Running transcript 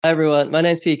Hi everyone, my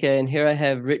name's PK, and here I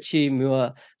have Richie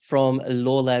Mua from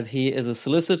Law Lab. He is a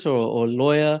solicitor or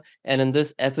lawyer, and in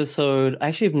this episode,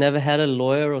 actually, I've never had a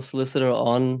lawyer or solicitor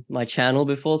on my channel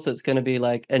before, so it's going to be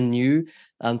like a new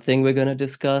thing we're going to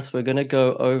discuss. We're going to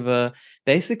go over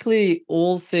basically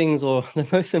all things, or the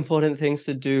most important things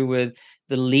to do with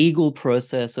the legal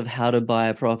process of how to buy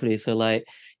a property. So, like,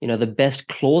 the best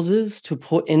clauses to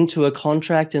put into a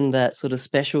contract in that sort of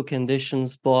special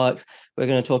conditions box. We're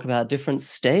going to talk about different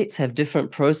states have different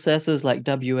processes, like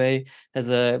WA has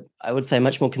I would say,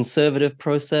 much more conservative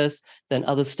process than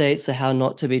other states, so how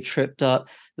not to be tripped up.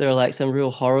 There are like some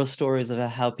real horror stories about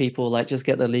how people like just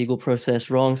get the legal process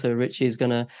wrong. So Richie's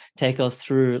going to take us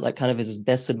through like kind of his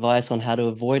best advice on how to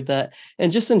avoid that.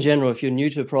 And just in general, if you're new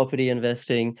to property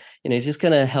investing, he's just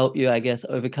going to help you, I guess,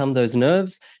 overcome those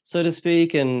nerves, so to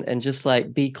speak, and just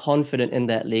like be confident in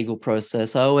that legal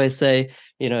process. I always say,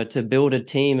 to build a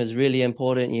team is really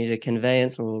important. You need a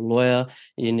conveyancer or a lawyer,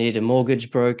 you need a mortgage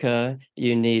broker,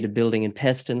 you need a building and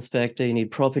pest inspector, you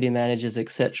need property managers,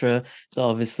 etc. So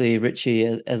obviously, Richie,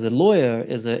 as a lawyer,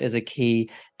 is a key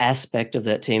aspect of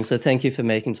that team. So thank you for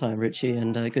making time, Richie,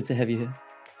 and good to have you here.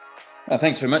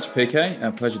 Thanks very much,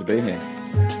 PK. Pleasure to be here.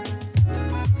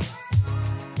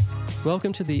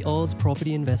 Welcome to the Oz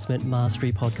Property Investment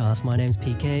Mastery Podcast. My name's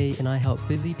PK, and I help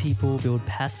busy people build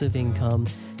passive income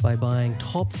by buying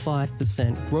top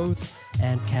 5% growth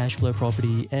and cash flow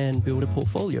property and build a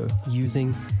portfolio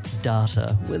using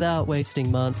data without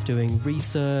wasting months doing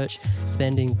research,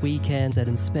 spending weekends at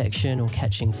inspection or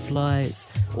catching flights,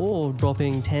 or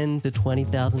dropping $10,000 to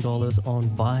 $20,000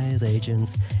 on buyer's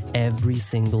agents every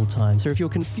single time. So if you're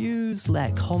confused,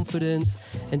 lack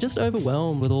confidence, and just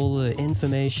overwhelmed with all the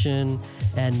information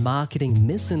and marketing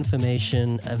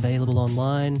misinformation available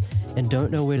online and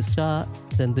don't know where to start,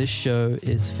 then this show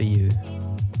is for you.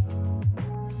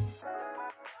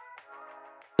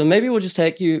 So maybe we'll just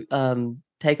take us on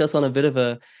a bit of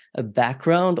a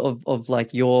background of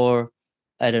like your,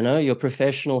 I don't know, your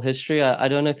professional history. I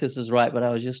don't know if this is right, but I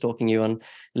was just stalking you on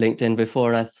LinkedIn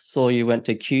before, and I saw you went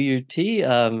to QUT.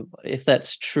 If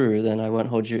that's true, then I won't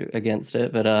hold you against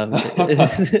it. But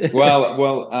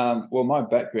well, my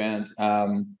background.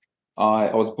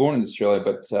 I was born in Australia,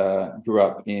 but grew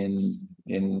up in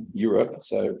Europe,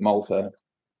 so Malta,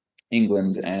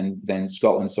 England, and then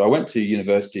Scotland. So I went to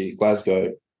University of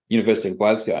Glasgow,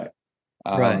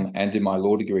 Right. and did my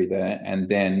law degree there. And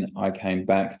then I came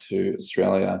back to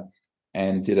Australia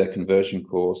and did a conversion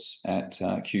course at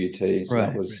QUT. So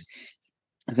that was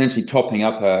essentially topping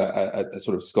up a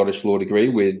sort of Scottish law degree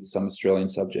with some Australian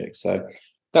subjects. So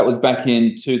that was back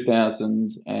in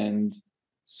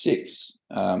 2006.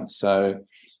 So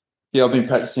yeah, I've been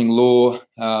practicing law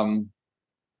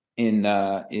in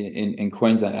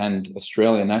Queensland and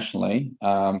Australia nationally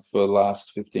for the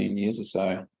last 15 years or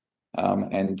so.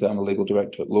 And I'm a legal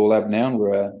director at Law Lab now, and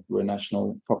we're a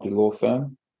national property law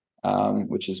firm,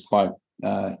 which is quite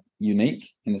unique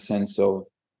in the sense of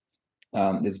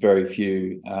there's very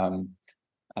few, I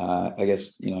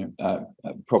guess,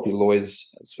 property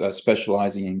lawyers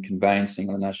specialising in conveyancing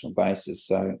on a national basis.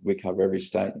 So we cover every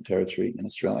state and territory in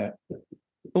Australia.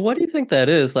 Well, what do you think that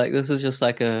is? Like, this is just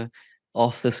like a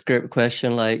off the script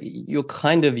question. Like, you're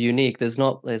kind of unique. There's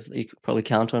you could probably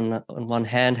count on one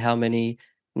hand how many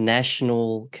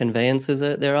national conveyances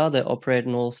there are that operate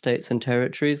in all states and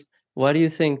territories. Why do you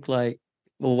think well,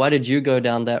 why did you go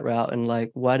down that route? And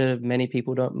like, why do many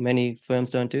firms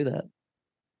don't do that?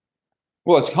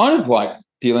 Well, it's kind of like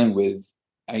dealing with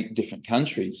 8 different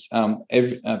countries.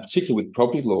 Particularly with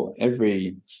property law,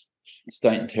 every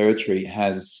state and territory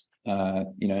has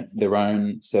their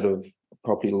own set of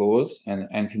property laws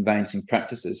and conveyancing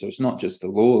practices. So it's not just the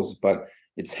laws, but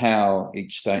it's how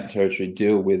each state and territory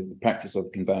deal with the practice of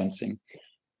conveyancing.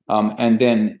 And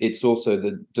then it's also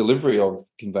the delivery of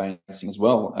conveyancing as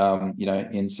well.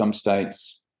 In some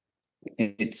states,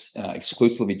 it's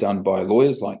exclusively done by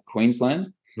lawyers like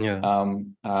Queensland. Yeah.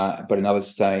 But in other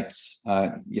states,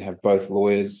 you have both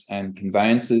lawyers and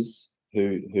conveyancers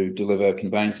who deliver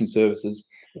conveyancing services.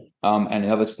 And in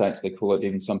other states, they call it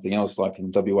even something else, like in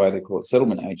WA, they call it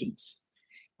settlement agents.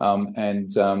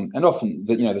 And often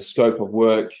the scope of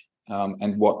work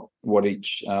and what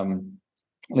each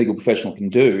legal professional can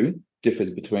do differs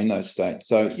between those states.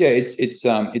 So yeah, it's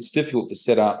difficult to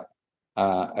set up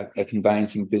a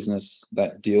conveyancing business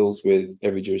that deals with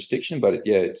every jurisdiction, but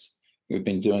we've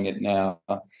been doing it now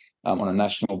on a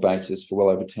national basis for well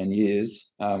over 10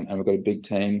 years, and we've got a big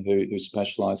team who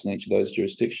specialise in each of those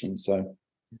jurisdictions. So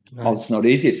it's not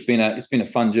easy. It's been a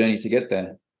fun journey to get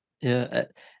there. Yeah.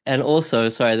 And also,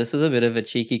 sorry, this is a bit of a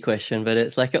cheeky question, but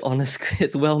it's like an honest,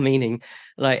 it's well-meaning.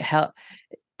 Like, how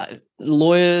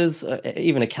lawyers,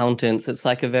 even accountants, it's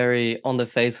like a very, on the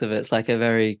face of it, it's like a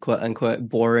very quote unquote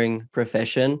boring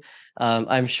profession.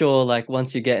 I'm sure like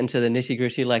once you get into the nitty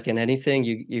gritty, like in anything,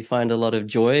 you find a lot of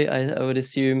joy, I would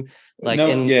assume, like No,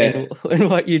 in yeah. in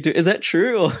what you do. Is that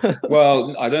true? Or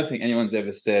Well, I don't think anyone's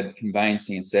ever said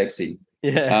conveyancing is sexy.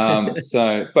 yeah.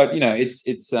 So, but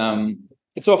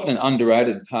it's often an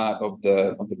underrated part of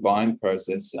the buying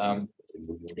process.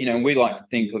 We like to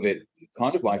think of it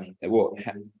kind of like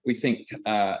we think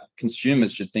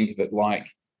consumers should think of it like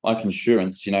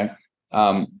insurance.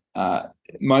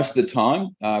 Most of the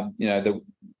time,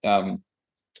 a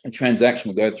transaction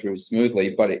will go through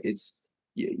smoothly, but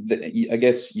I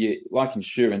guess like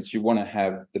insurance, you want to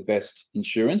have the best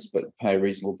insurance, but pay a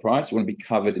reasonable price. You want to be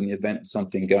covered in the event of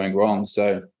something going wrong.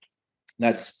 So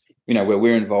that's where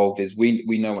we're involved is we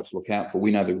know what to look out for.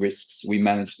 We know the risks. We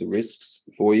manage the risks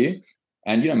for you,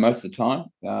 and most of the time,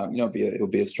 it'll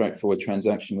be a straightforward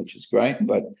transaction, which is great.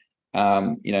 But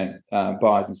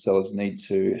buyers and sellers need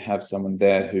to have someone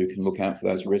there who can look out for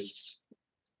those risks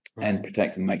and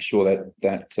protect and make sure that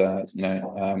they're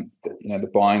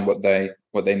buying what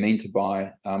they mean to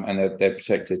buy, and they're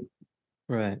protected.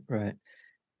 Right, right.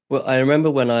 Well, I remember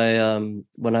when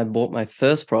I bought my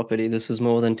first property, this was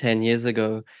more than 10 years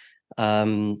ago.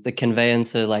 The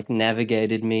conveyancer like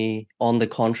navigated me on the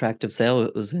contract of sale.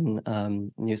 It was in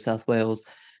New South Wales,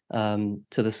 to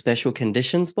the special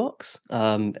conditions box.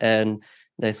 And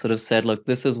they sort of said, look,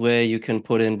 this is where you can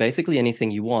put in basically anything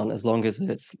you want as long as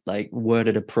it's like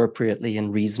worded appropriately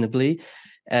and reasonably.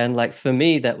 And like for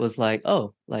me, that was like,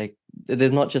 oh, like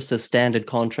there's not just a standard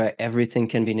contract. Everything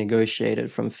can be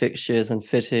negotiated from fixtures and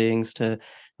fittings to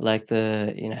like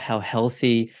how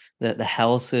healthy the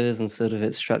house is and sort of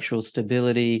its structural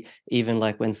stability, even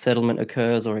like when settlement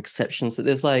occurs or exceptions. So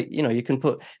there's like, you can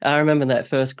put, I remember that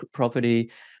first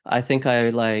property, I think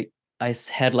I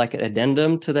had like an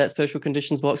addendum to that special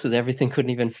conditions box as everything couldn't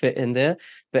even fit in there.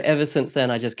 But ever since then,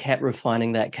 I just kept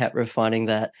refining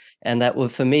that. And that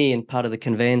was for me, and part of the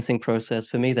conveyancing process,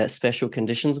 for me, that special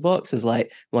conditions box is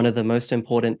like one of the most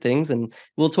important things. And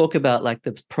we'll talk about like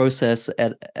the process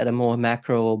at a more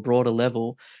macro or broader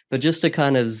level, but just to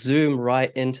kind of zoom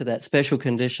right into that special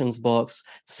conditions box,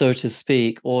 so to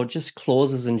speak, or just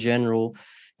clauses in general.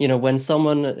 When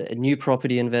someone, a new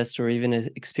property investor or even an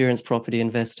experienced property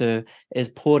investor, is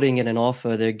putting in an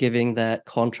offer, they're giving that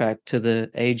contract to the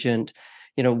agent.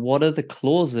 What are the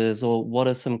clauses, or what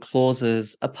are some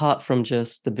clauses apart from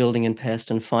just the building and pest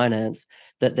and finance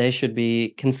that they should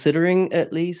be considering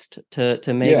at least to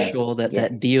make sure that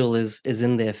that deal is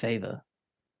in their favor?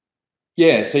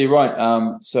 Yeah, so you're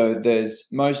right. So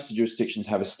most jurisdictions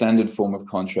have a standard form of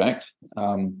contract.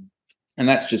 And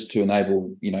that's just to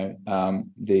enable,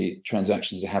 the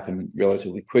transactions to happen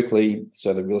relatively quickly.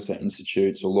 So the real estate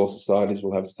institutes or law societies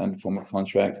will have a standard form of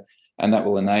contract, and that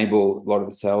will enable a lot of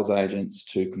the sales agents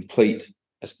to complete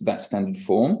that standard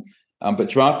form. But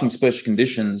drafting special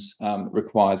conditions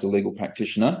requires a legal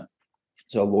practitioner.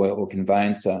 So a lawyer or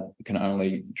conveyancer can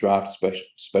only draft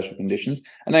special conditions.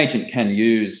 An agent can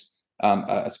use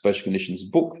a special conditions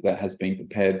book that has been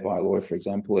prepared by a lawyer, for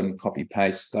example, and copy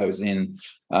paste those in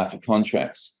to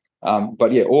contracts.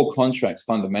 But yeah, all contracts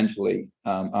fundamentally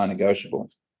are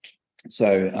negotiable.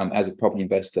 So as a property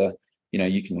investor,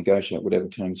 you can negotiate whatever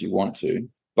terms you want to,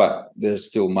 but there's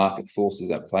still market forces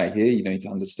at play here. You need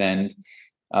to understand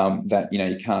that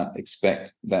you can't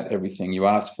expect that everything you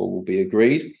ask for will be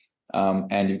agreed.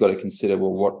 And you've got to consider,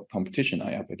 well, what competition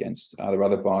are you up against? Are there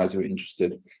other buyers who are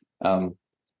interested?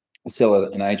 A seller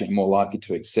and agent are more likely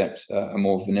to accept a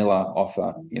more vanilla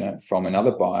offer, from another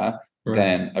buyer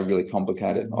than a really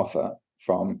complicated offer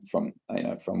from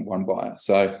one buyer.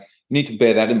 So you need to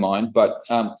bear that in mind. But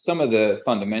some of the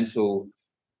fundamental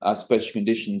special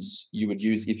conditions you would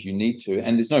use if you need to,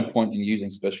 and there's no point in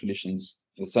using special conditions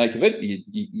for the sake of it. You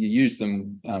use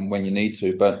them when you need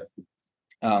to, but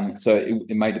so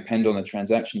it may depend on the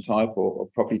transaction type or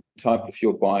property type. If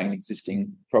you're buying an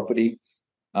existing property,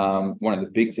 one of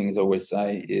the big things I always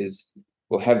say is,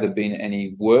 well, have there been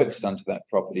any works done to that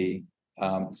property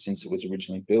since it was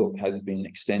originally built? Has there been an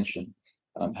extension?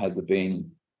 Has there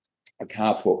been a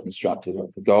carport constructed, or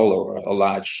a pergola, or a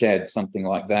large shed, something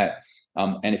like that?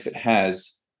 And if it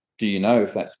has, do you know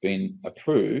if that's been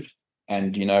approved?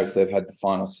 And do you know if they've had the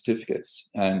final certificates?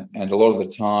 And a lot of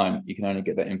the time, you can only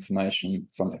get that information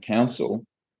from the council.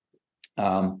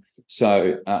 And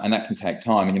that can take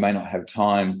time, and you may not have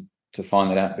time to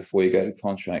find that out before you go to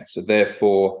contract. So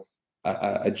therefore,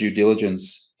 a due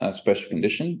diligence special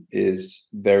condition is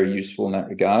very useful in that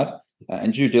regard.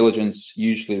 And due diligence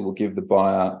usually will give the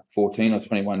buyer 14 or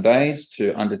 21 days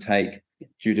to undertake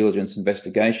due diligence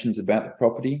investigations about the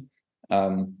property.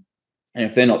 And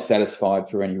if they're not satisfied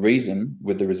for any reason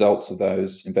with the results of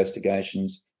those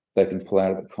investigations, they can pull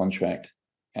out of the contract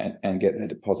and get their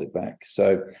deposit back.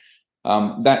 So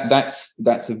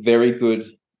that's a very good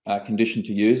condition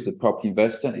to use, the property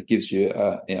investor. It gives you,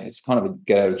 it's kind of a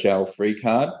get out of jail free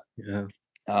card,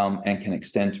 and can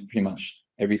extend to pretty much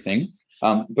everything.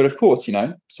 But of course,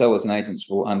 sellers and agents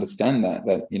will understand that,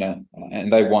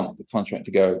 and they want the contract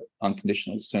to go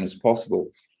unconditional as soon as possible.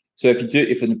 So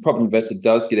if a property investor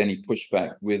does get any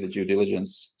pushback with a due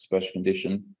diligence special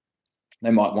condition,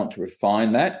 they might want to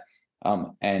refine that,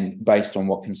 and based on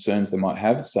what concerns they might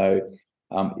have. So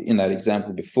in that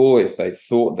example before, if they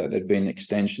thought that there'd been an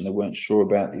extension, they weren't sure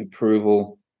about the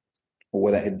approval, or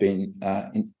whether it had been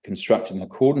constructed in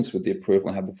accordance with the approval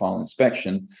and have the final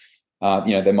inspection,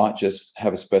 they might just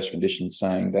have a special condition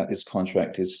saying that this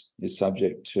contract is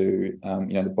subject to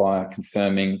the buyer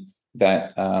confirming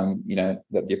that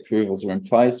that the approvals are in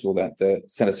place, or that the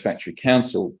satisfactory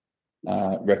council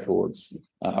records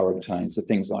are obtained. So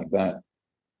things like that.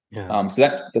 So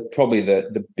that's probably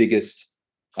the biggest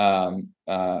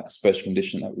special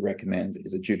condition that we recommend,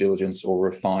 is a due diligence or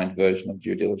refined version of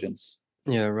due diligence.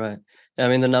 Yeah, right. I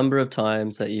mean, the number of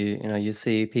times that you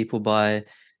see people buy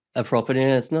a property,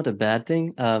 and it's not a bad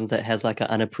thing, that has like an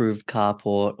unapproved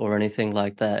carport or anything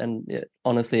like that. And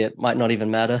honestly, it might not even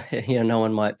matter. No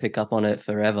one might pick up on it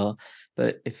forever.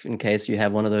 But if in case you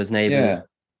have one of those neighbors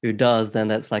who does, then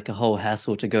that's like a whole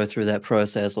hassle to go through that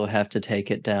process or have to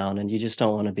take it down. And you just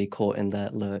don't want to be caught in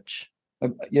that lurch.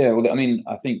 Well, I mean,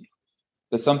 I think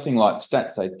there's something like, stats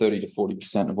say 30 to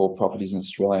 40% of all properties in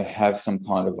Australia have some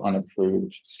kind of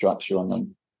unapproved structure on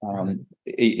them.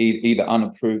 Either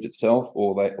unapproved itself,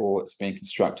 or it's been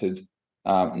constructed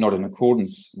not in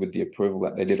accordance with the approval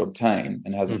that they did obtain,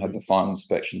 and hasn't had the final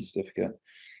inspection certificate.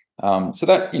 So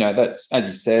that, that's, as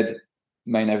you said,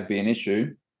 may never be an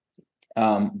issue,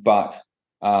 but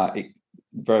it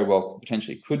very well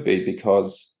potentially could be,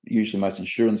 because usually most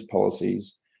insurance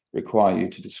policies require you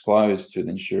to disclose to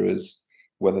the insurers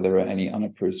whether there are any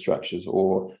unapproved structures,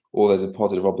 or there's a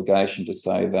positive obligation to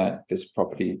say that this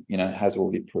property, has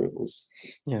all the approvals.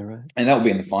 Yeah, right. And that will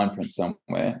be in the fine print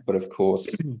somewhere. But of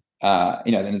course, then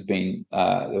there's been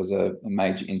there was a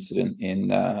major incident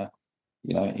in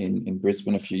in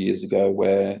Brisbane a few years ago,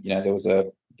 where there was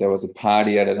a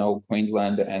party at an old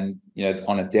Queenslander, and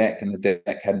on a deck, and the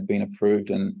deck hadn't been approved,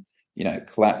 and it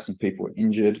collapsed and people were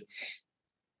injured.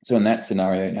 So in that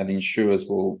scenario, the insurers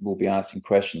will be asking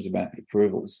questions about the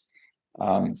approvals.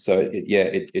 So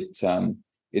it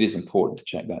is important to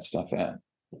check that stuff out.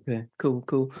 Okay,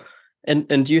 cool.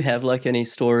 And do you have like any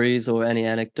stories or any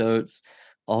anecdotes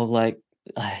of, like,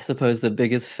 I suppose, the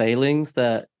biggest failings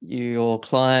that your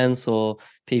clients or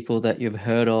people that you've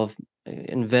heard of,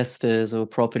 investors or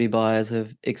property buyers,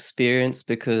 have experienced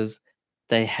because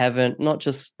they haven't, not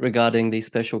just regarding these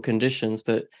special conditions,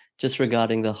 but just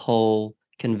regarding the whole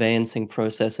conveyancing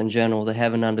process in general? They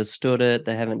haven't understood it,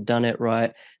 they haven't done it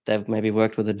right, they've maybe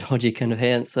worked with a dodgy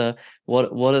conveyancer.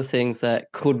 What are things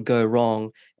that could go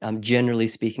wrong, generally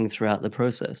speaking, throughout the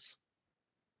process?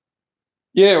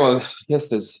 Yeah, well, yes,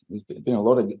 there's been a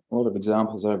lot of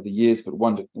examples over the years, but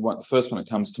the first one that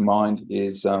comes to mind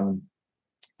is, and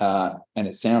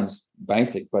it sounds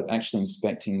basic, but actually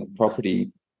inspecting the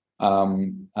property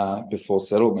before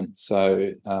settlement.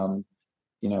 So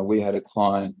we had a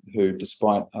client who,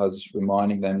 despite us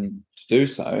reminding them to do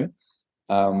so,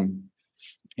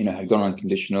 had gone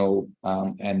unconditional,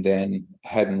 and then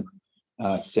hadn't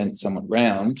sent someone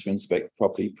round to inspect the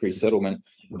property pre-settlement.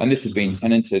 And this had been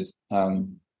tenanted,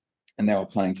 and they were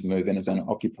planning to move in as owner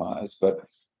occupiers, but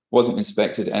wasn't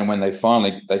inspected. And when they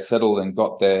finally settled and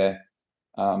got there,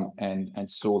 and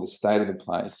saw the state of the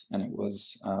place, and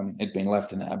it'd been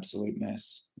left in an absolute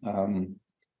mess.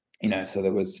 So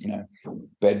there was,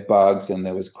 bed bugs, and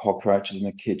there was cockroaches in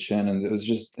the kitchen, and it was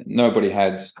just, nobody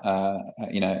had,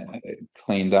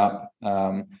 cleaned up.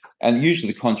 And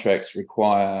usually contracts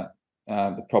require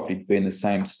the property to be in the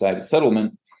same state of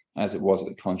settlement as it was at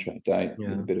the contract date,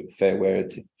 with a bit of fair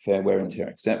wear and tear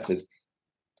accepted.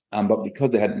 But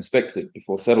because they hadn't inspected it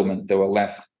before settlement, they were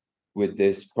left with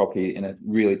this property in a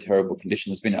really terrible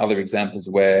condition. There's been other examples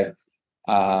where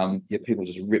people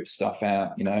just rip stuff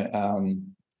out,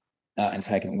 and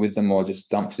taken it with them, or just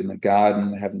dumped it in the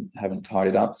garden. They haven't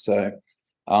tidied up. So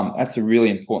that's a really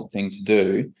important thing to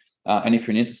do. And if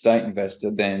you're an interstate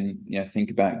investor, then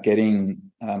think about getting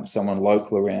someone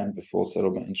local around before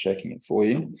settlement and checking it for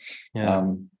you.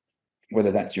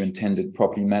 Whether that's your intended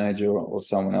property manager or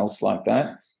someone else like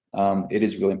that. It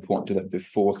is really important to do that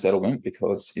before settlement,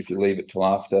 because if you leave it till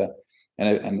after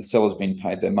and the seller's been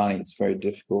paid their money, it's very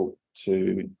difficult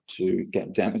to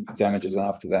get damages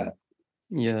after that.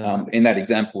 Yeah. In that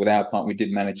example with our client, we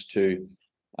did manage to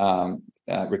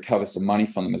recover some money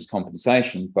from them as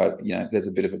compensation, but there's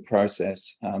a bit of a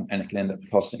process, and it can end up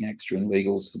costing extra in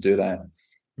legals to do that.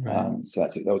 Right. So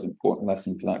that was an important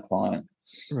lesson for that client.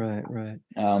 Right.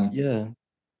 Yeah.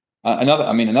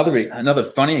 Another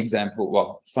funny example.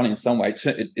 Well, funny in some way.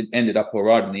 It ended up all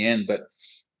right in the end, but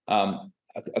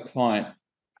a client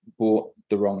bought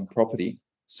the wrong property.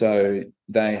 So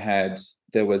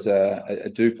there was a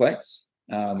duplex,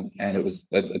 and it was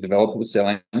a developer was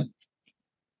selling,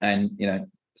 and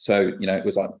it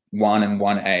was like 1 and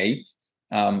 1A,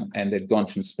 and they'd gone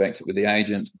to inspect it with the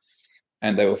agent,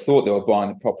 and thought they were buying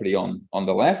the property on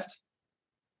the left.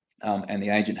 And the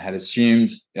agent had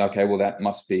assumed, okay, well, that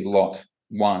must be lot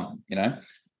 1,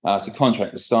 so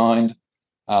contract was signed,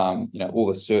 all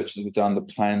the searches were done, the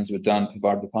plans were done,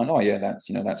 provided the plan. Oh yeah, that's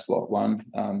lot 1,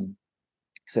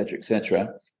 et cetera.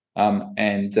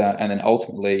 And then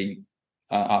ultimately,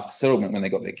 after settlement, when they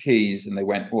got their keys and they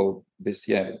went, well, this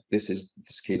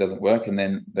key doesn't work. And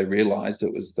then they realized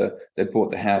it was they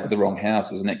bought the wrong house,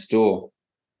 it was next door.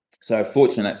 So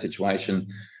fortunately in that situation,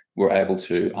 we're able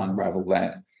to unravel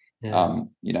that. Yeah.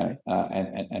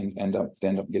 And end up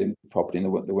getting the property, and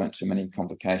there weren't too many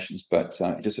complications, but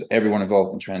just everyone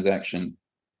involved in the transaction,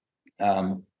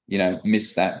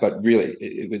 missed that. But really,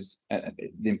 it was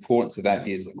the importance of that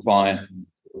is the client,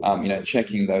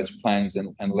 checking those plans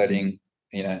and letting,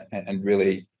 and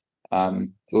really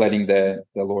letting their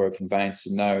lawyer conveyancer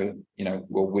know,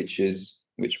 well, which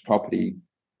property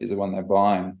is the one they're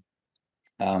buying.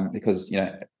 Because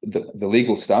the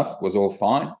legal stuff was all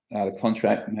fine, the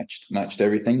contract matched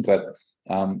everything, but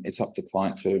it's up to the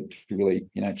client to really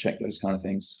check those kind of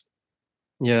things.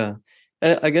 Yeah.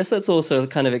 I guess that's also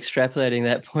kind of extrapolating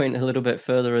that point a little bit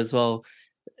further as well.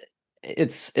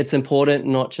 It's important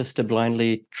not just to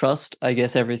blindly trust, I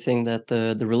guess, everything that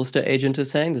the real estate agent is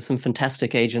saying. There's some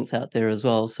fantastic agents out there as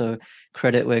well, so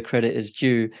credit where credit is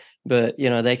due. But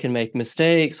they can make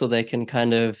mistakes, or they can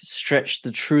kind of stretch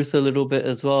the truth a little bit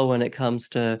as well when it comes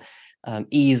to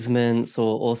easements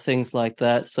or things like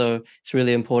that. So it's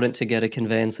really important to get a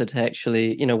conveyancer to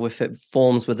actually, if it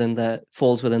falls within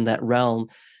that realm,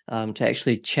 to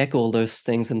actually check all those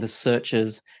things in the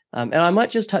searches. And I might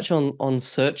just touch on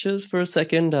searches for a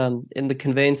second. In the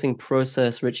conveyancing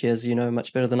process, Richie, as you know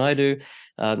much better than I do,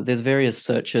 there's various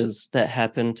searches that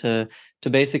happen to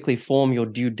basically form your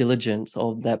due diligence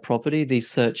of that property. These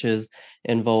searches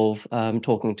involve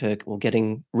talking to or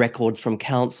getting records from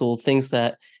council, things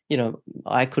that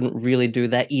I couldn't really do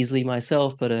that easily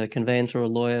myself, but a conveyancer or a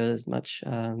lawyer is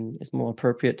more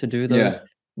appropriate to do those. Yeah.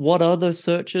 What are those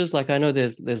searches? Like, I know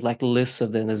there's like lists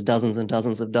of them, there's dozens and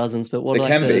dozens of dozens, but what There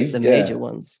are like can be, the yeah. major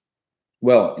ones?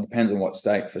 Well, it depends on what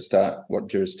state for a start, what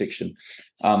jurisdiction.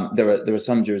 There are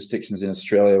some jurisdictions in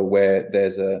Australia where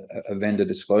there's a vendor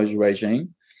disclosure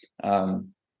regime.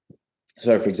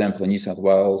 So, for example, in New South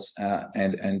Wales,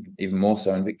 and even more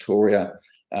so in Victoria,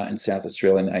 in South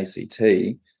Australia and ACT,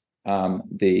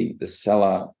 the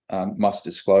seller must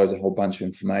disclose a whole bunch of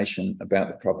information about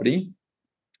the property.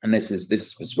 And this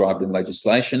is prescribed in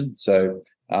legislation. So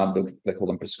they call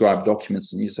them prescribed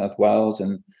documents in New South Wales,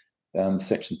 and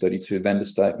Section 32 vendor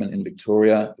statement in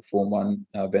Victoria, the Form 1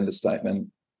 vendor statement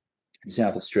in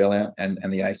South Australia, and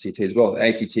the ACT as well. The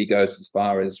ACT goes as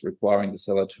far as requiring the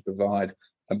seller to provide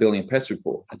a building and pest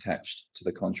report attached to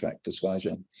the contract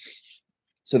disclosure.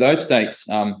 So those states,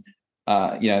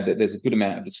 there's a good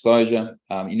amount of disclosure.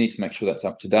 You need to make sure that's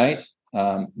up to date,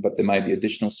 but there may be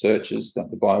additional searches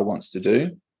that the buyer wants to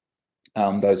do.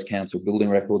 Those council building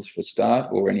records for a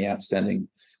start, or any outstanding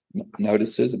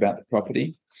notices about the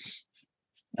property.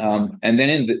 And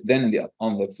then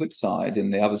on the flip side,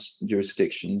 in the other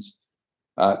jurisdictions,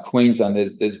 Queensland,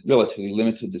 there's relatively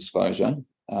limited disclosure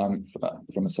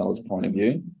from a seller's point of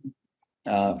view.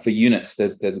 For units,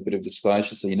 there's a bit of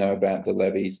disclosure, so about the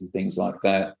levies and things like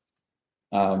that.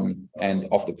 And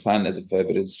off the plan, there's a fair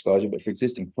bit of disclosure, but for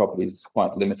existing properties,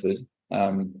 quite limited.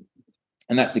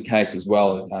 And that's the case as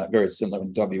well, very similar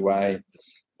in WA,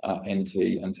 NT,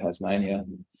 and Tasmania.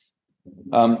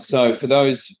 So for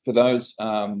those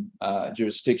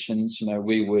jurisdictions,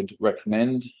 we would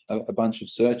recommend a bunch of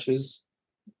searches,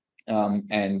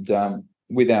 and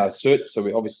with our search. So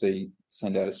we obviously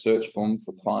send out a search form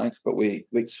for clients, but we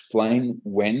explain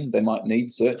when they might need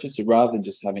searches. So rather than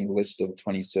just having a list of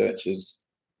 20 searches,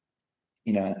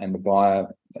 and the buyer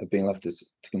being left to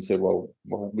consider, well,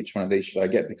 which one of these should I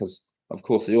get? Because of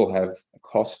course they all have a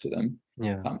cost to them.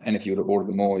 Yeah. And if you were to order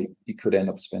them all, you could end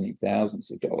up spending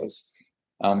thousands of dollars.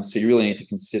 So you really need to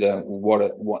consider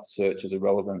what searches are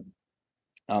relevant.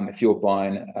 If you're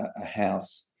buying a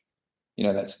house,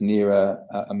 that's near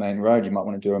a main road, you might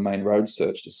want to do a main road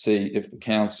search to see if the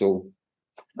council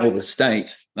or the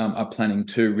state are planning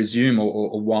to resume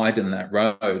or widen that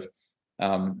road.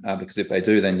 Because if they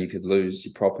do, then you could lose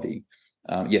your property.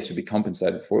 Yes, you'll be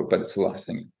compensated for it, but it's the last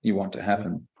thing you want to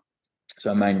happen.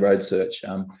 So a main road search,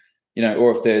 or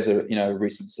if there's a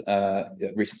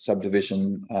recent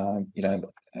subdivision,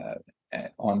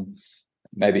 on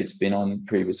maybe it's been on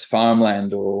previous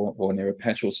farmland or near a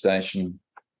petrol station,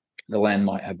 the land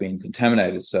might have been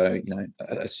contaminated. So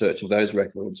a search of those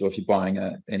records, or if you're buying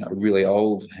a really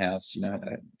old house,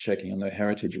 checking on the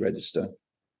heritage register.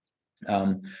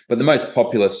 But the most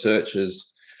popular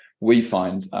searches we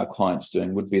find our clients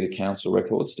doing would be the council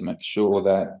records, to make sure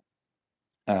that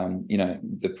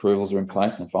the approvals are in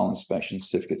place and the final inspection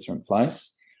certificates are in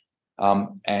place.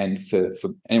 And for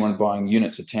anyone buying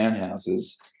units or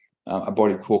townhouses, a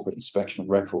body corporate inspection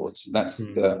records. That's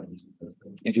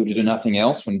if you were to do nothing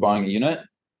else when buying a unit,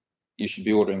 you should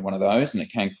be ordering one of those, and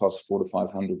it can cost $400 to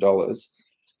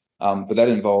 $500. But that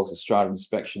involves a strata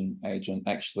inspection agent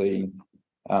actually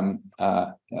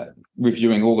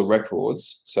reviewing all the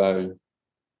records. So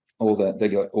they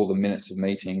got all the minutes of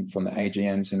meeting from the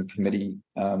AGMs and committee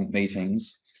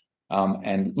meetings,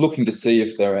 and looking to see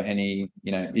if there are any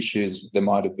issues. There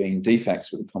might have been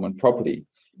defects with the common property.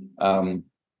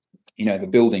 The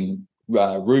building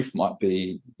roof might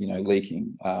be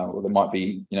leaking, or there might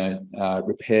be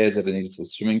repairs that are needed to the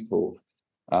swimming pool.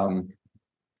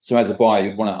 So as a buyer,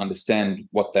 you'd want to understand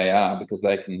what they are, because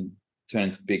they can turn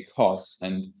into big costs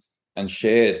and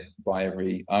shared by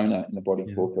every owner in the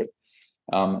body corporate.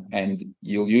 And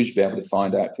you'll usually be able to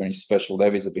find out if any special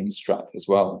levies have been struck as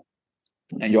well.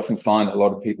 And you often find that a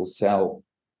lot of people sell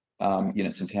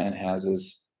units and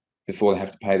townhouses before they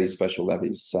have to pay these special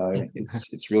levies. So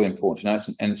it's really important to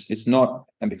know. It's not,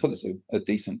 and because it's a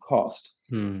decent cost,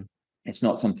 it's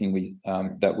not something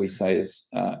that we say is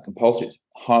compulsory. It's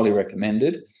highly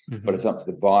recommended, but it's up to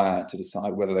the buyer to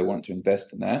decide whether they want to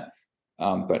invest in that.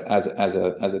 But as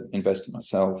an investor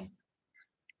myself,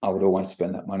 I would always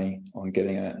spend that money on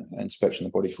getting an inspection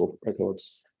of body corporate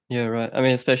records. Yeah, right. I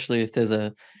mean, especially if there's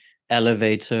a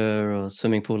elevator or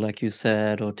swimming pool, like you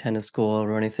said, or tennis court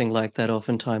or anything like that.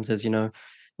 Oftentimes, as you know,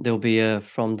 there'll be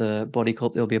from the body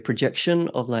corp, there'll be a projection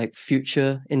of like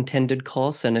future intended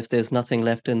costs, and if there's nothing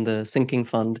left in the sinking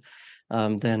fund,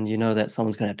 then that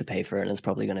someone's going to have to pay for it, and it's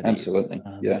probably going to be absolutely.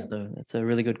 So it's a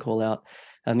really good call out.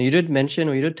 You did mention,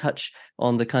 or you did touch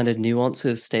on, the kind of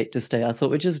nuances state to state. I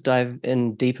thought we'd just dive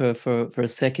in deeper for a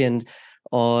second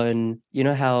on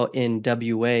how in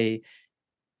WA,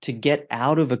 to get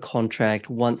out of a contract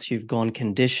once you've gone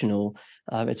conditional,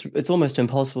 it's almost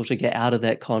impossible to get out of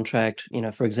that contract,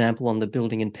 for example, on the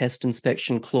building and pest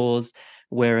inspection clause,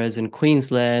 whereas in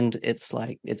Queensland, it's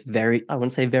very, I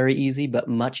wouldn't say very easy, but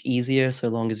much easier, so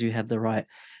long as you have the right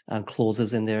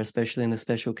clauses in there, especially in the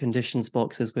special conditions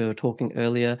boxes we were talking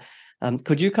earlier.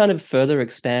 Could you kind of further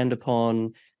expand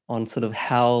on sort of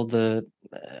how the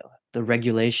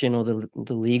regulation or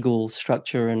the legal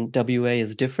structure in WA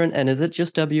is different? And is it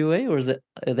just WA, or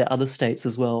are there other states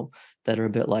as well that are a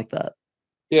bit like that?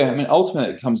 Yeah, I mean,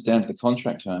 ultimately it comes down to the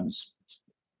contract terms.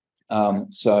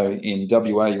 So in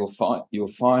WA, you'll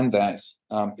find that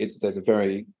there's a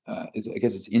very, I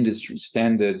guess it's industry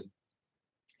standard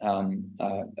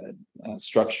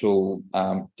structural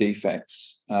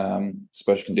defects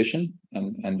special condition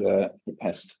and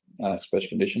pest special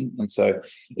condition. And so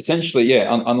essentially,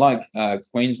 unlike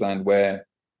Queensland, where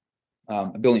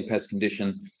a building pest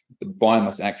condition, the buyer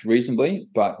must act reasonably,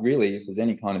 but really if there's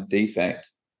any kind of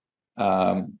defect,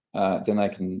 then they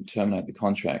can terminate the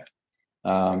contract.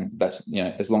 That's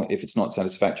as long if it's not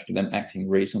satisfactory to them acting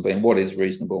reasonably. And what is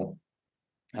reasonable?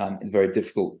 It's very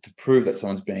difficult to prove that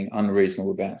someone's being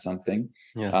unreasonable about something.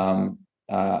 But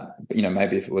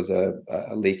maybe if it was a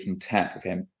leaking tap,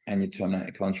 okay, and you terminate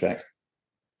a contract,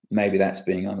 maybe that's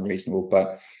being unreasonable.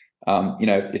 But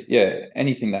if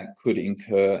anything that could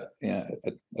incur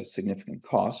a significant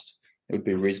cost, it would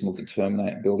be reasonable to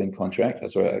terminate a building contract,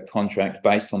 a contract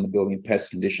based on the building and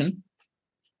pest condition.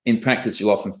 In practice,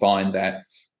 you'll often find that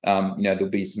there'll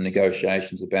be some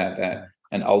negotiations about that,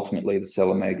 and ultimately the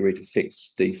seller may agree to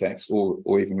fix defects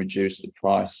or even reduce the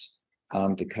price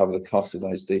to cover the cost of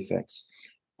those defects.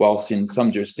 Whilst in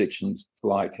some jurisdictions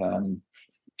like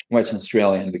Western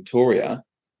Australia and Victoria,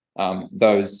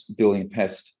 those building and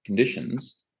pest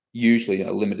conditions usually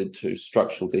are limited to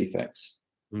structural defects.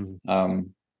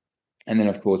 And And then,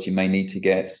 of course, you may need to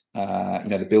get,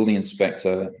 the building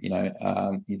inspector. You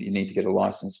need to get a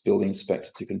licensed building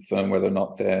inspector to confirm whether or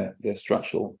not they're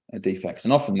structural defects.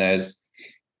 And often there's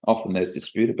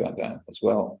dispute about that as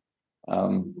well.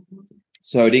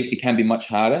 So it can be much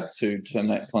harder to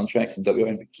terminate contract in WA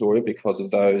and Victoria because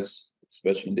of those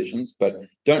special conditions. But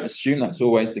don't assume that's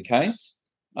always the case.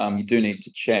 You do need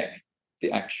to check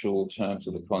the actual terms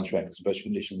of the contract, the special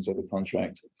conditions of the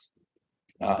contract.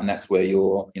 And that's where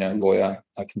your, lawyer,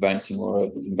 a conveyancing lawyer, a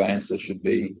conveyancer should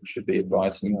be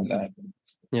advising you on that.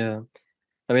 Yeah.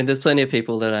 I mean, there's plenty of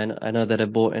people that I know that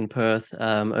have bought in Perth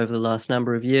over the last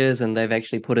number of years, and they've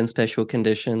actually put in special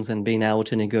conditions and been able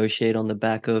to negotiate on the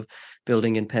back of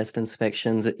building and pest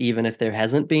inspections, even if there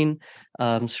hasn't been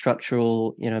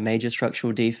structural, major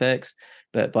structural defects.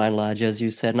 But by and large, as you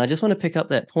said, and I just want to pick up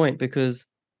that point because,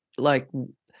 like,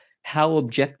 how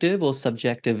objective or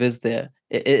subjective is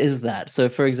that? So,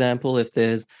 for example, if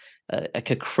there's a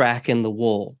crack in the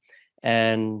wall,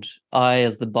 and I,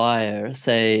 as the buyer,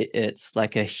 say it's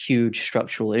like a huge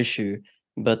structural issue,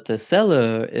 but the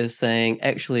seller is saying,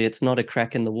 actually, it's not a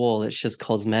crack in the wall. It's just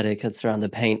cosmetic. It's around the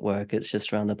paintwork. It's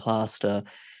just around the plaster.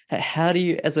 How do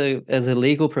you, as a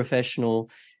legal professional,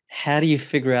 how do you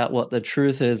figure out what the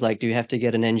truth is? Like, do you have to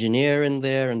get an engineer in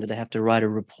there, and do they have to write a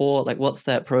report? Like, what's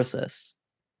that process?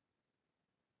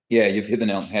 Yeah, you've hit the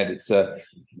nail on the head. It's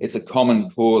a common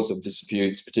cause of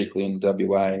disputes, particularly in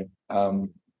WA.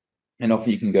 And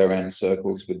often you can go around in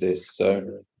circles with this.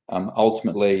 So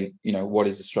ultimately, what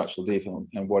is a structural defect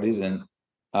and what isn't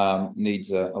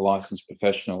needs a licensed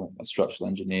professional, a structural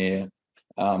engineer,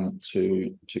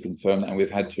 to confirm that. And we've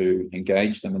had to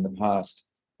engage them in the past.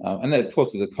 And then, of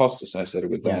course, there's a cost associated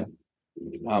with that.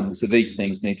 So these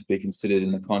things need to be considered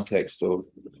in the context of,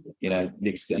 the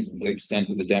extent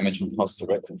of the damage and cost to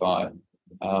rectify.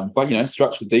 But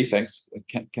structural defects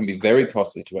can be very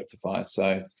costly to rectify.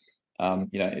 So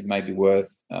it may be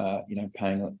worth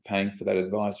paying for that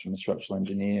advice from a structural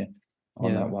engineer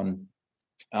on that one.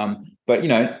 But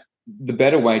the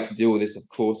better way to deal with this, of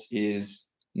course, is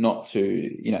not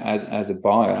to, as a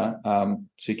buyer,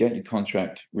 to get your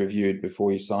contract reviewed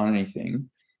before you sign anything.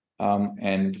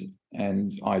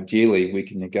 And ideally we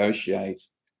can negotiate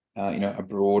a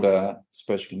broader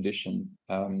special condition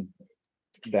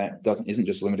that isn't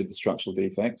just limited to structural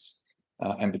defects,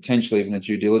 and potentially even a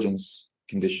due diligence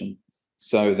condition,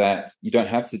 so that you don't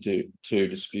have to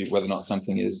dispute whether or not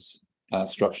something is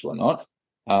structural or not.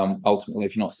 Ultimately,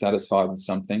 if you're not satisfied with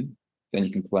something, then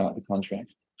you can pull out the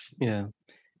contract. Yeah.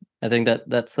 I think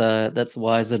that's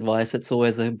wise advice. It's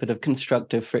always a bit of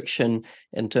constructive friction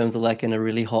in terms of, like, in a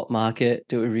really hot market,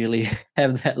 do we really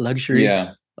have that luxury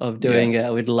of doing it?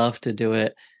 I would love to do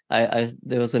it.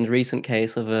 There was a recent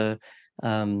case of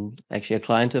actually a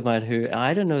client of mine who,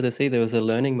 I don't know this either, it was a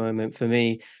learning moment for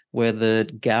me, where the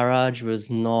garage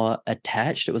was not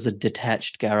attached. It was a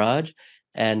detached garage.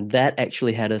 And that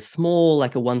actually had a small,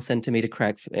 like a 1 centimeter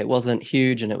crack. It wasn't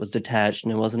huge and it was detached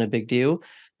and it wasn't a big deal.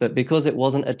 But because it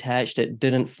wasn't attached, it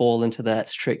didn't fall into that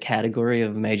strict category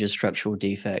of major structural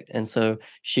defect. And so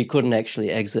she couldn't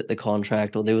actually exit the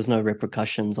contract, or there was no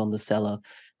repercussions on the seller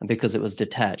because it was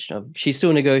detached. She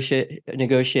still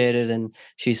negotiated, and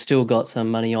she still got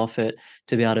some money off it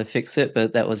to be able to fix it.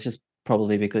 But that was just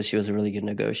probably because she was a really good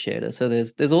negotiator. So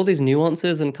there's all these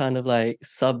nuances and kind of like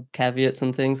sub caveats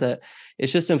and things that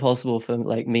it's just impossible for,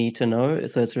 like, me to know.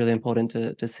 So it's really important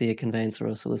to see a conveyancer or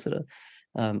a solicitor,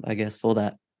 I guess, for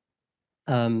that.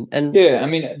 And I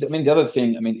mean, the other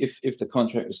thing, if the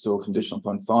contract is still conditional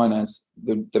upon finance,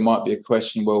 there might be a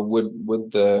question. Well,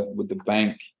 would the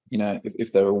bank,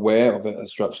 if they're aware of a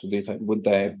structural defect, would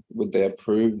they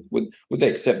approve? Would they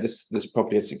accept this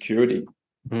property as security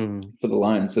for the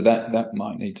loan? So that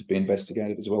might need to be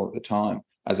investigated as well at the time,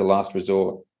 as a last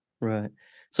resort. Right.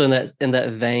 So in that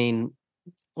vein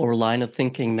or line of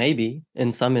thinking, maybe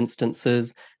in some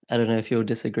instances, I don't know if you'll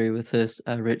disagree with this,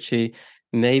 Richie,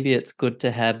 maybe it's good to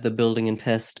have the building and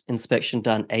pest inspection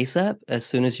done ASAP, as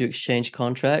soon as you exchange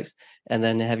contracts, and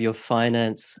then have your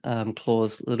finance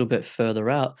clause a little bit further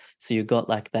out, so you've got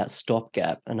like that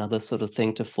stopgap, another sort of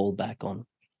thing to fall back on.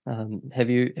 Have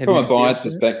you from a buyer's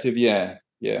perspective? Yeah,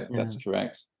 that's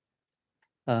correct.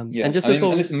 And just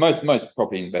before, listen, most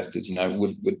property investors,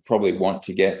 would probably want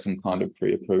to get some kind of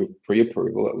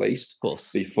pre-approval at least, of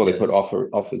course, before they put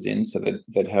offers in, so that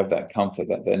they'd have that comfort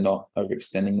that they're not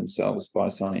overextending themselves by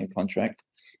signing a contract.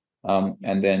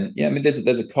 And then,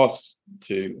 there's a cost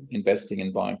to investing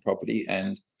in buying property,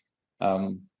 and I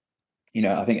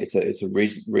think it's a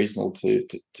reasonable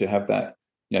to have that,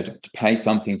 to pay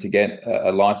something to get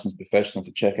a licensed professional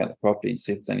to check out the property and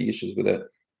see if there's any issues with it.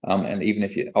 And even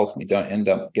if you ultimately don't end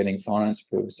up getting finance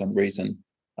approved for some reason,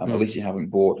 at least you haven't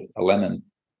bought a lemon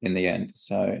in the end.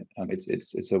 So it's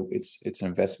an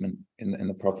investment in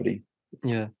the property.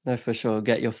 Yeah, no, for sure.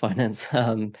 Get your finance.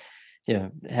 Have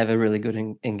a really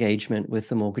good engagement with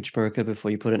the mortgage broker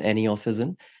before you put in any offers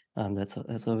in. That's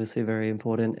obviously very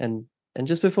important. And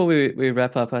just before we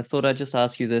wrap up, I thought I'd just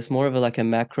ask you this, more of a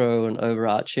macro and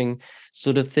overarching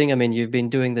sort of thing. I mean, you've been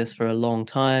doing this for a long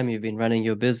time. You've been running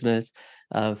your business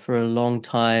for a long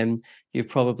time. You've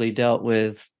probably dealt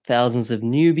with thousands of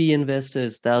newbie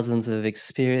investors, thousands of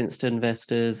experienced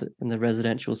investors in the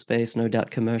residential space, no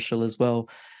doubt commercial as well.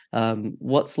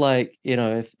 What's like,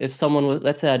 if someone was,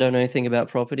 let's say I don't know anything about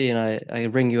property, and I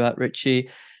ring you up, Richie,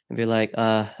 and be like,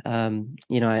 I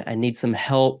need some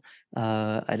help.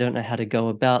 I don't know how to go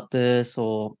about this,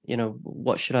 or,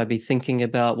 what should I be thinking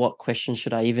about? What questions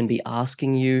should I even be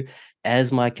asking you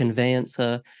as my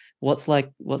conveyancer? What's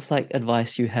like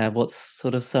advice you have? What's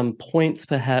sort of some points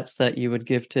perhaps that you would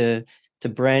give to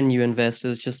brand new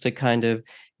investors, just to kind of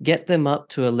get them up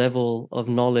to a level of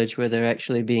knowledge where they're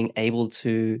actually being able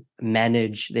to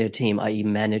manage their team, i.e.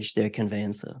 manage their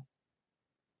conveyancer?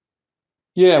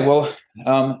 Yeah, well,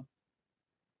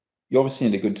 you obviously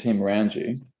need a good team around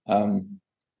you.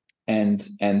 And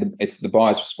it's the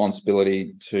buyer's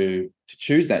responsibility to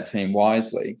choose that team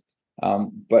wisely.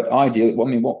 But ideally, I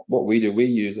mean, what we do, we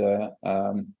use a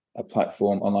online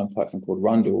platform called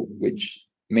Rundle, which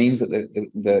means that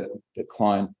the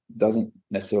client doesn't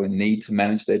necessarily need to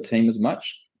manage their team as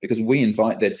much, because we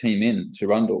invite their team in to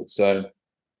Rundle. So,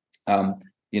 our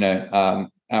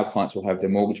clients will have their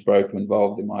mortgage broker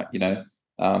involved. They might,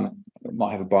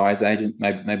 might have a buyer's agent,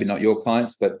 maybe not your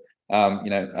clients, but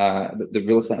the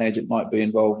real estate agent might be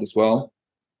involved as well.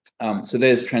 So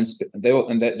there's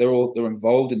they're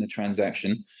involved in the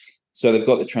transaction, so they've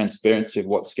got the transparency of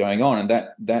what's going on, and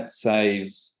that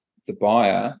saves the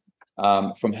buyer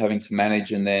from having to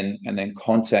manage and then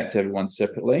contact everyone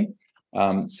separately.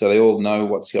 So they all know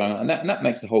what's going on, and that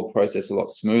makes the whole process a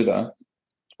lot smoother.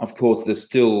 Of course, there's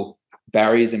still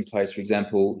barriers in place. For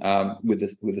example, with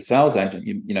the sales agent,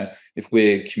 if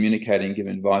we're communicating,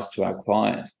 giving advice to our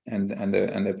client and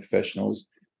their professionals,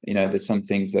 there's some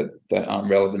things that aren't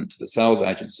relevant to the sales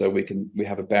agent, so we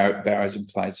have barriers in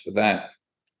place for that.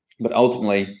 But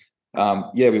ultimately,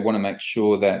 we want to make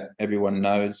sure that everyone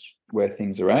knows where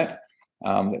things are at,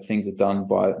 that things are done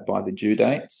by the due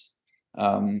dates,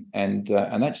 and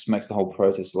that just makes the whole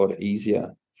process a lot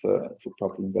easier for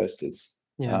property investors.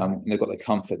 Yeah. They've got the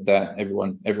comfort that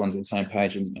everyone's on the same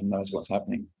page and knows what's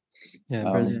happening. Yeah,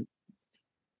 brilliant.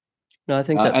 No, I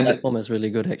think that and platform is really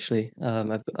good, actually.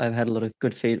 I've had a lot of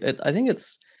good feedback. I think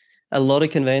it's a lot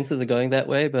of conveyancers are going that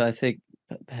way, but I think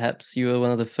perhaps you were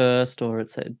one of the first, or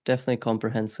it's definitely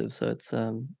comprehensive. So it's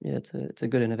it's a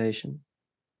good innovation.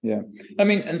 Yeah, I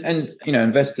mean, and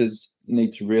investors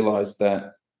need to realize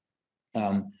that.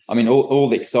 I mean, all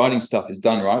the exciting stuff is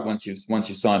done, right? Once you've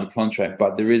signed a contract,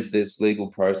 but there is this legal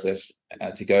process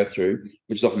to go through,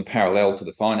 which is often parallel to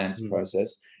the finance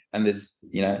process. And there's,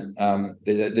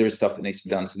 there is stuff that needs to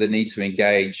be done. So they need to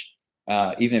engage,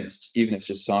 even if it's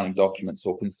just signing documents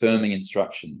or confirming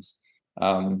instructions.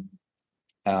 And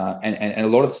a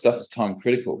lot of the stuff is time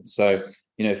critical. So,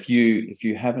 if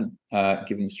you haven't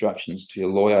given instructions to your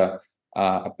lawyer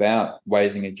about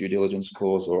waiving a due diligence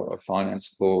clause or a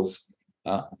finance clause,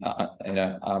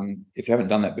 if you haven't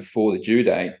done that before the due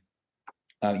date,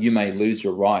 you may lose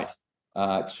your right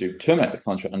to terminate the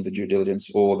contract under due diligence,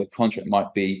 or the contract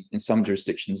might be, in some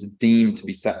jurisdictions, deemed to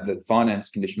be the finance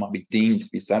condition might be deemed to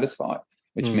be satisfied,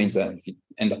 which means that if you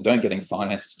end up don't getting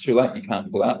finance, it's too late. You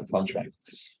can't pull out the contract.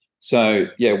 So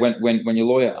yeah, when your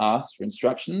lawyer asks for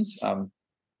instructions,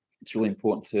 it's really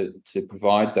important to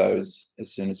provide those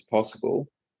as soon as possible.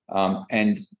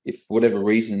 And if for whatever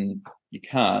reason you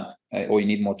can't, or you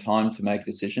need more time to make a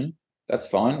decision, that's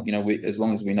fine. As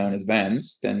long as we know in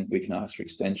advance, then we can ask for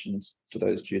extensions to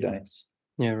those due dates.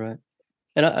 Yeah, right.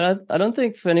 And I don't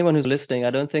think, for anyone who's listening, I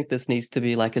don't think this needs to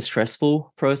be like a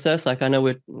stressful process. Like, I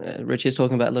know Richie's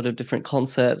talking about a lot of different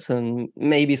concepts, and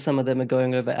maybe some of them are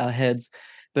going over our heads.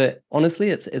 But honestly,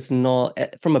 it's not,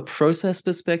 from a process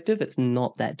perspective, it's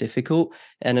not that difficult.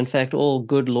 And in fact, all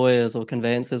good lawyers or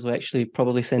conveyancers will actually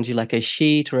probably send you like a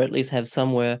sheet, or at least have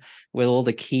somewhere with all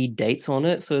the key dates on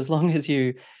it. So as long as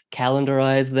you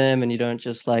calendarize them and you don't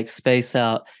just like space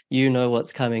out, you know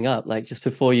what's coming up. Like just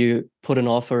before you put an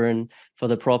offer in for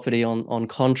the property on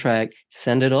contract,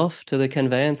 send it off to the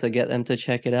conveyancer, get them to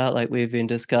check it out like we've been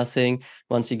discussing.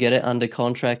 Once you get it under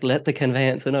contract, let the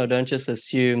conveyancer know. Don't just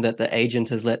assume that the agent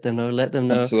has let them know. Let them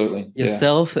know Absolutely.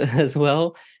 yourself as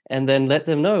well. And then let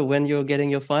them know when you're getting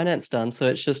your finance done. So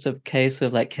it's just a case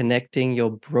of like connecting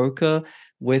your broker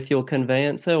with your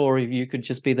conveyancer, or if you could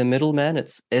just be the middleman,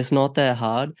 it's not that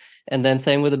hard. And then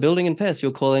same with the building and pest,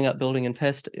 you're calling up building and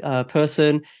pest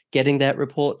person, getting that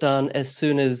report done as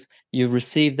soon as you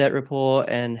received that report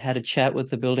and had a chat with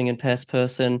the building and pest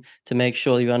person to make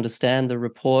sure you understand the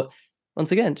report.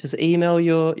 Once again, just email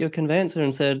your conveyancer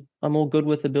and said, I'm all good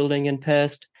with the building and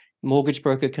pest. Mortgage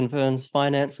broker confirms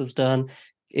finance is done.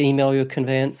 Email your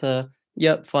conveyancer.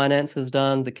 Yep, finance is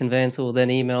done. The conveyancer will then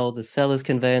email the seller's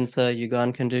conveyancer. You go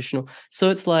unconditional. So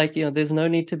it's like, there's no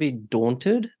need to be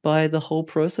daunted by the whole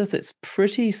process. It's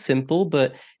pretty simple,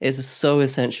 but it's so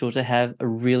essential to have a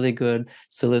really good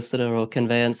solicitor or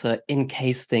conveyancer in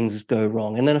case things go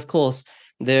wrong. And then, of course,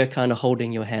 they're kind of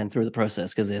holding your hand through the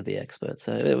process because they're the experts.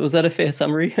 So was that a fair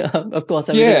summary? Of course,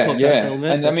 I'm a good podcast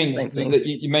element. And I mean,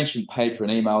 you mentioned paper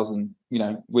and emails, and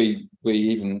we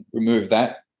even remove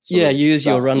that. Use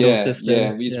your Rundle system.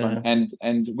 Yeah, we use one,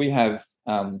 and we have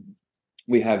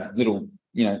little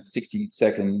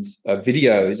 60-second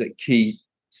videos at key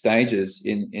stages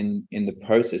in the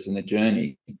process, in the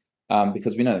journey,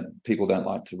 because we know people don't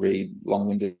like to read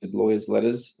long-winded lawyers'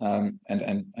 letters, and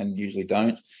usually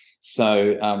don't.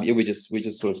 So we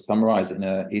just sort of summarize it in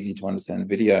a easy to understand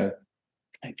video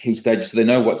at key stages, so they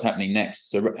know what's happening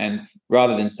next. So, and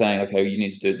rather than saying, okay, you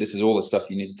need to do this, is all the stuff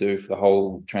you need to do for the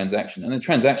whole transaction, and the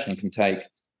transaction can take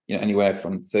anywhere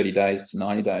from 30 days to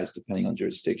 90 days, depending on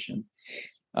jurisdiction,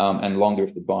 and longer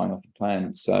if they're buying off the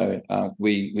plan. So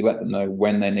we let them know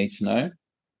when they need to know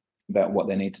about what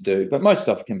they need to do. But most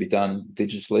stuff can be done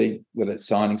digitally, whether it's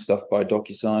signing stuff by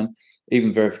DocuSign,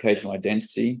 even verification of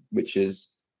identity, which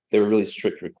is, there are really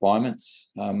strict requirements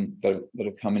that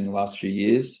have come in the last few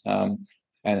years.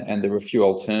 And there are a few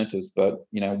alternatives, but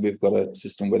we've got a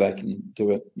system where they can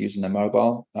do it using their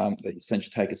mobile. They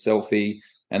essentially take a selfie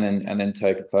and then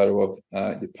take a photo of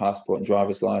your passport and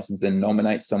driver's license, then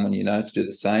nominate someone to do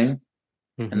the same.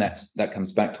 Mm-hmm. And that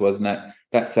comes back to us, and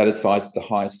that satisfies the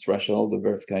highest threshold of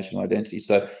verification of identity.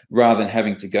 So rather than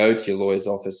having to go to your lawyer's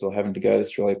office or having to go to the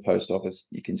Australia Post Office,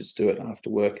 you can just do it after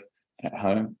work at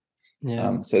home.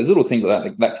 Yeah. So there's little things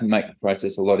like that can make the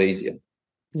process a lot easier.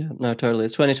 Yeah, no, totally.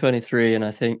 It's 2023, and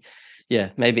I think,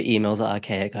 maybe emails are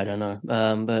archaic. I don't know.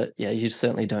 But yeah, you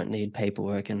certainly don't need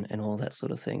paperwork and all that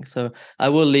sort of thing. So I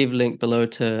will leave a link below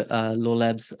to Law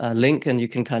Lab's link, and you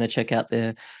can kind of check out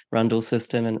their Rundle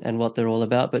system and what they're all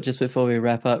about. But just before we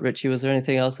wrap up, Richie, was there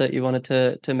anything else that you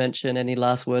wanted to mention? Any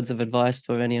last words of advice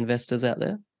for any investors out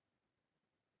there?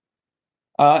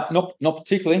 Not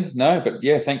particularly, no. But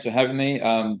yeah, thanks for having me.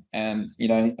 And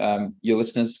your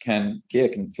listeners can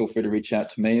feel free to reach out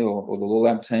to me or the Law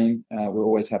Lab team. We're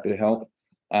always happy to help.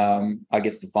 I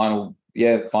guess the final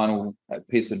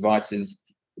piece of advice is,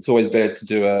 it's always better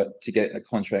to get a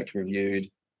contract reviewed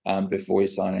before you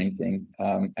sign anything.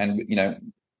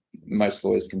 And most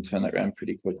lawyers can turn that around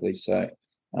pretty quickly. So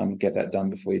get that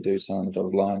done before you do sign the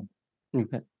dotted line.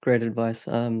 Okay, great advice.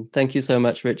 Thank you so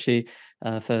much, Richie,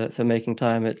 for making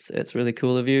time. It's really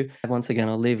cool of you. Once again,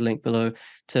 I'll leave a link below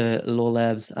to Law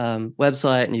Lab's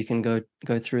website, and you can go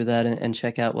through that and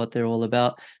check out what they're all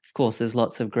about. Of course, there's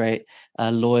lots of great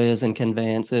lawyers and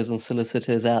conveyancers and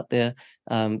solicitors out there,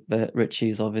 but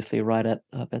Richie's obviously right up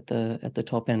at the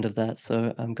top end of that.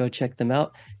 So go check them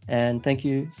out. And thank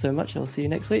you so much. I'll see you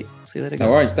next week. See you later, guys.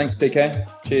 No worries. Thanks, PK.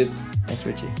 Cheers. Thanks,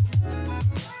 Richie.